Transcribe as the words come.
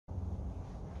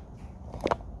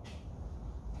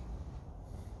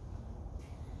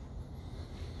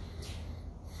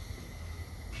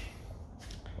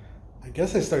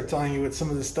guess I start telling you what some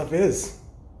of this stuff is.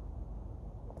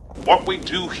 What we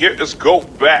do here is go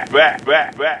back.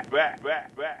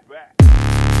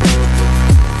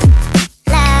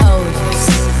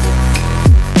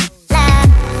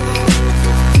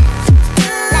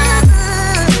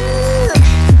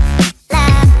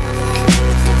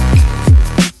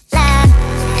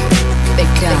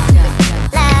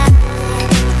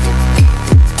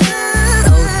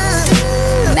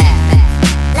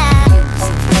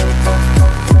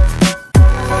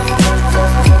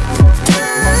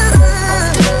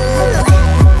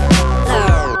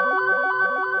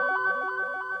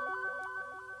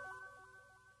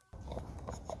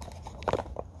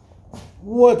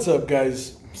 What's up,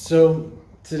 guys? So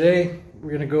today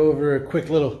we're gonna go over a quick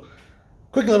little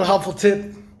helpful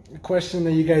tip, a question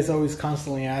that you guys always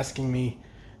constantly asking me,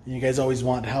 you guys always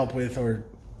want help with, or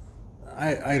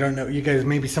I don't know, you guys,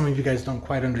 maybe some of you guys don't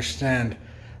quite understand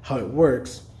how it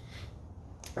works.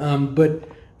 But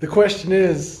the question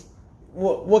is,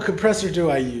 what compressor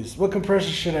do I use? What compressor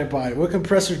should I buy? What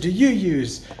compressor do you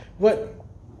use? What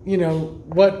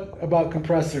about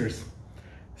compressors?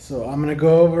 So I'm gonna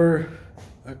go over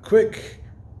a quick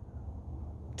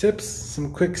tips,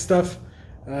 some quick stuff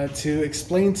to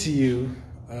explain to you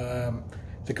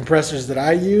the compressors that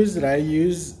I've used,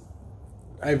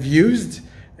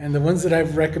 and the ones that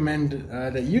I've recommend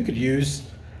that you could use,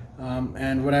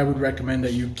 and what I would recommend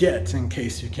that you get in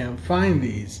case you can't find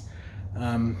these.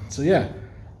 So yeah,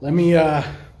 let me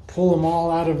pull them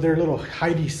all out of their little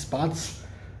hidey spots,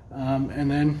 and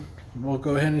then we'll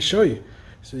go ahead and show you.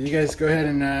 So you guys go ahead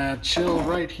and chill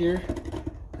right here.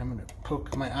 I'm gonna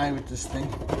poke my eye with this thing.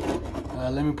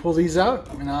 Let me pull these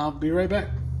out and I'll be right back.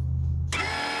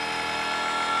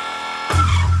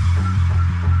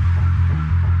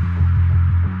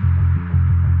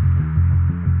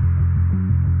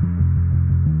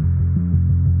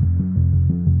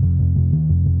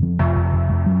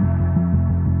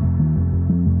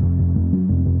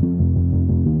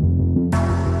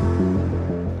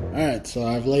 Alright, so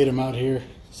I've laid them out here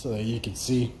so that you can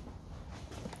see.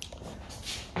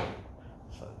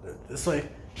 This way.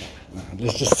 No,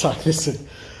 let's just talk this way.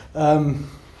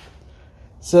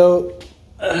 So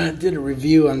I did a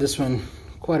review on this one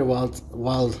quite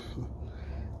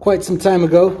some time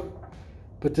ago,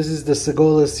 but this is the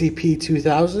Segola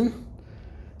CP2000.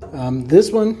 This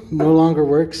one no longer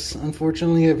works,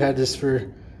 unfortunately. I've had this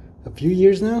for a few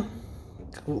years now,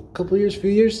 few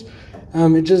years.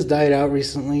 It just died out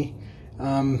recently,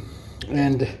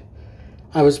 and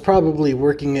I was probably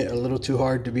working it a little too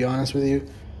hard, to be honest with you.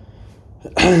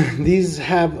 These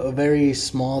have a very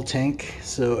small tank,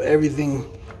 so everything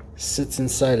sits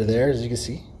inside of there. As you can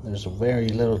see, there's a very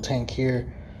little tank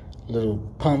here, little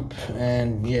pump,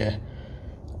 and yeah,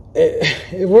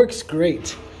 it works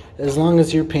great as long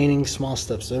as you're painting small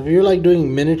stuff. So if you're like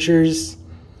doing miniatures,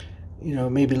 you know,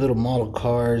 maybe little model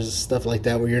cars, stuff like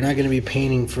that, where you're not going to be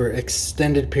painting for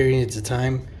extended periods of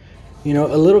time, you know,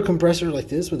 a little compressor like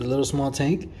this with a little small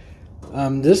tank,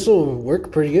 this will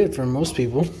work pretty good for most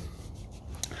people.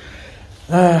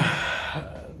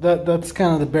 That's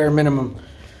kind of the bare minimum.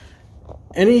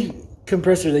 Any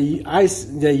compressor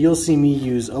that you'll see me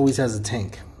use always has a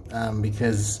tank,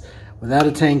 because without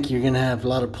a tank you're gonna have a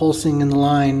lot of pulsing in the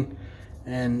line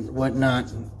and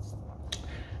whatnot.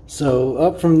 So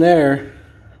up from there,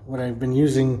 what I've been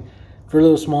using for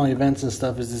little small events and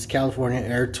stuff is this California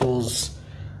Air Tools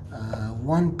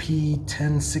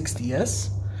 1P1060S.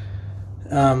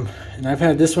 And I've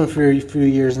had this one for a few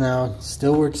years now.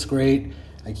 Still works great.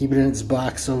 I keep it in its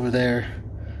box over there,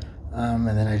 and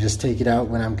then I just take it out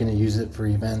when I'm going to use it for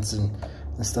events and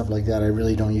stuff like that. I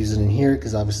really don't use it in here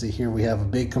because obviously here we have a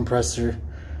big compressor.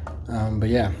 But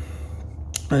yeah,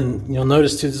 and you'll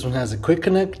notice too, this one has a quick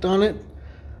connect on it.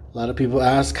 A lot of people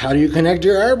ask, how do you connect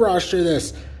your airbrush to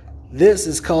this? This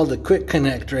is called a quick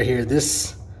connect right here.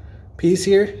 This piece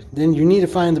here. Then you need to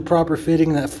find the proper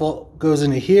fitting that goes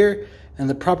into here, and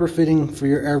the proper fitting for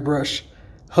your airbrush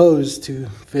hose to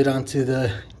fit onto the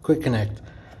quick connect.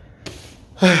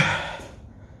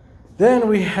 Then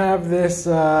we have this,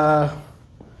 what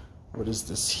is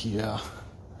this here?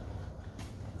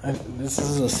 This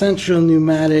is a Central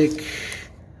Pneumatic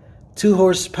 2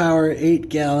 horsepower, 8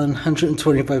 gallon,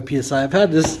 125 PSI. I've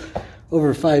had this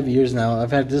over 5 years now.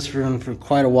 I've had this for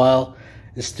quite a while.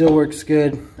 It still works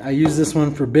good. I use this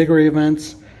one for bigger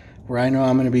events where I know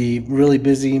I'm going to be really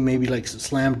busy, maybe like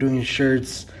slam doing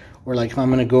shirts, or like if I'm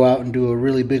going to go out and do a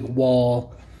really big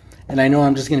wall and I know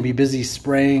I'm just going to be busy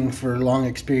spraying for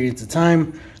long periods of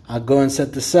time. I'll go and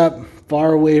set this up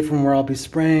far away from where I'll be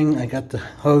spraying. I got the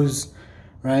hose,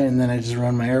 right, and then I just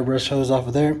run my airbrush hose off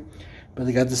of there. But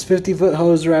they got this 50-foot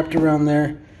hose wrapped around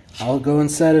there. I'll go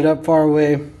and set it up far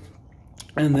away,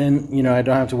 and then, you know, I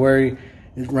don't have to worry.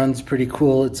 It runs pretty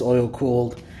cool. It's oil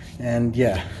cooled, and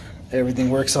yeah,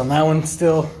 everything works on that one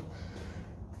still.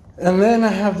 And then I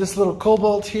have this little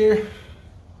Cobalt here.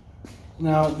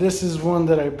 Now this is one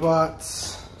that I bought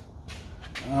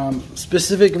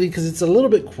specifically because it's a little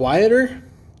bit quieter.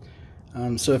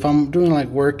 So if I'm doing like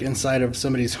work inside of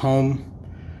somebody's home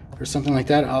or something like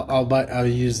that, I'll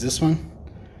use this one.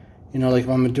 You know, like if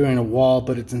I'm doing a wall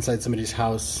but it's inside somebody's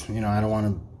house, you know, I don't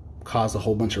want to cause a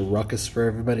whole bunch of ruckus for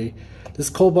everybody. This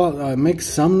Cobalt makes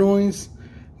some noise,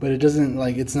 but it doesn't,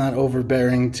 like, it's not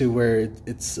overbearing to where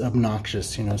it's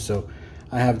obnoxious, you know. So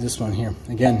I have this one here.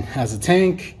 Again, has a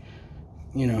tank.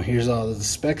 You know, here's all of the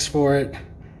specs for it.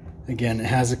 Again, it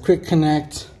has a quick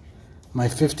connect. My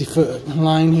 50-foot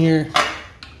line here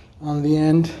on the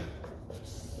end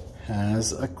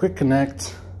has a quick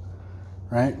connect,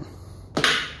 right?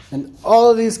 And all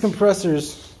of these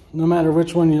compressors, no matter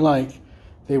which one you like,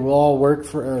 they will all work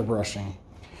for airbrushing.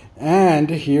 And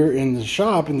here in the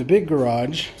shop, in the big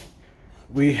garage,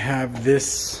 we have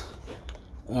this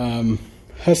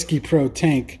Husky Pro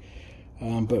tank,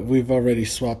 but we've already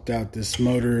swapped out this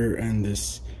motor and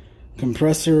this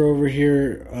compressor over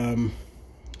here.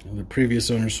 The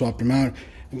previous owner swapped them out.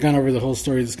 I've gone over the whole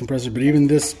story of this compressor, but even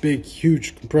this big,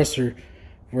 huge compressor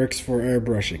works for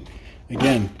airbrushing.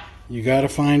 Again, you got to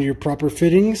find your proper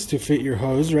fittings to fit your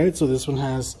hose, right? So this one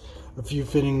has a few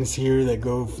fittings here that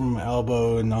go from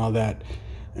elbow and all that,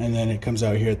 and then it comes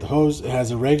out here at the hose. It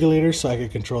has a regulator so I can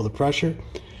control the pressure,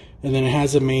 and then it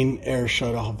has a main air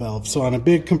shutoff valve. So on a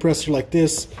big compressor like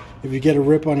this, if you get a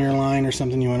rip on your line or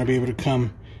something, you want to be able to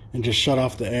come and just shut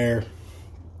off the air,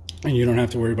 and you don't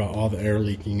have to worry about all the air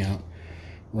leaking out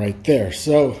right there.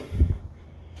 So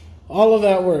all of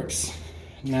that works.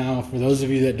 Now, for those of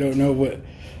you that don't know what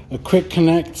a quick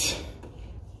connect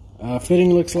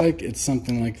fitting looks like, it's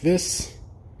something like this.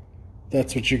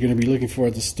 That's what you're going to be looking for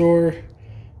at the store.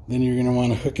 Then you're going to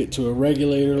want to hook it to a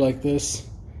regulator like this,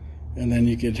 and then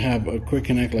you could have a quick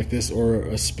connect like this, or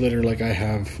a splitter like I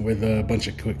have with a bunch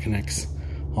of quick connects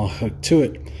all hooked to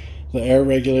it. The air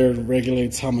regulator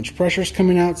regulates how much pressure is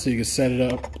coming out, so you can set it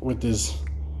up with this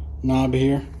knob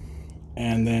here,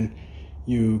 and then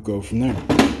you go from there.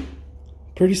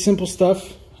 Pretty simple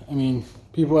stuff. I mean,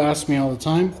 people ask me all the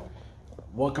time,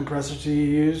 what compressor do you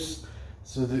use?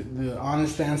 So the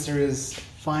honest answer is,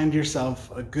 find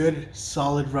yourself a good,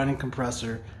 solid running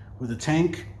compressor with a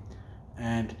tank.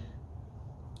 And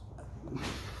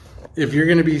if you're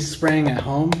going to be spraying at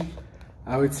home,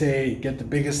 I would say get the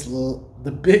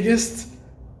biggest,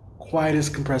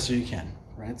 quietest compressor you can,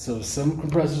 right? So some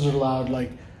compressors are loud,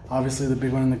 like obviously the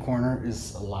big one in the corner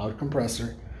is a loud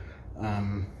compressor.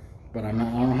 But I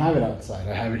don't have it outside.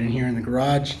 I have it in here in the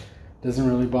garage. Doesn't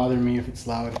really bother me if it's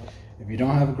loud. If you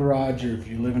don't have a garage, or if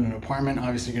you live in an apartment,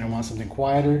 obviously you're gonna want something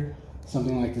quieter.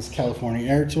 Something like this California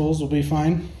Air Tools will be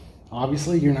fine.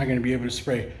 Obviously, you're not gonna be able to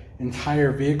spray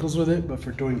entire vehicles with it, but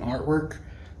for doing artwork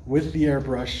with the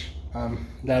airbrush,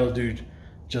 that'll do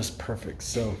just perfect.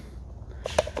 So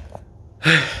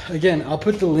again, I'll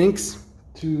put the links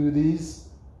to these,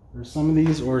 or some of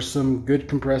these, or some good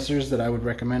compressors that I would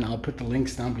recommend. I'll put the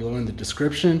links down below in the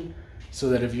description, so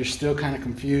that if you're still kind of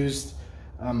confused,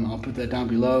 I'll put that down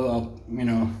below.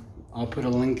 I'll put a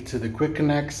link to the quick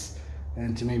connects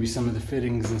and to maybe some of the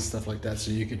fittings and stuff like that,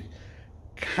 so you could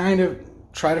kind of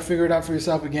try to figure it out for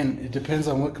yourself. Again, it depends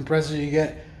on what compressor you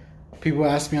get. People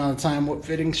ask me all the time, what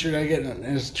fittings should I get?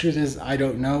 And the truth is, I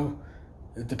don't know.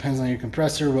 It depends on your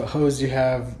compressor, what hose you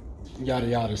have, yada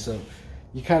yada. So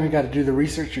you kind of got to do the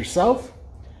research yourself,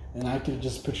 and I could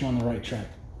just put you on the right track.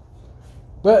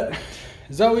 But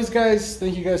as always, guys,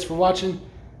 thank you guys for watching.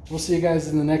 We'll see you guys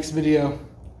in the next video.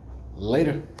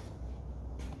 Later.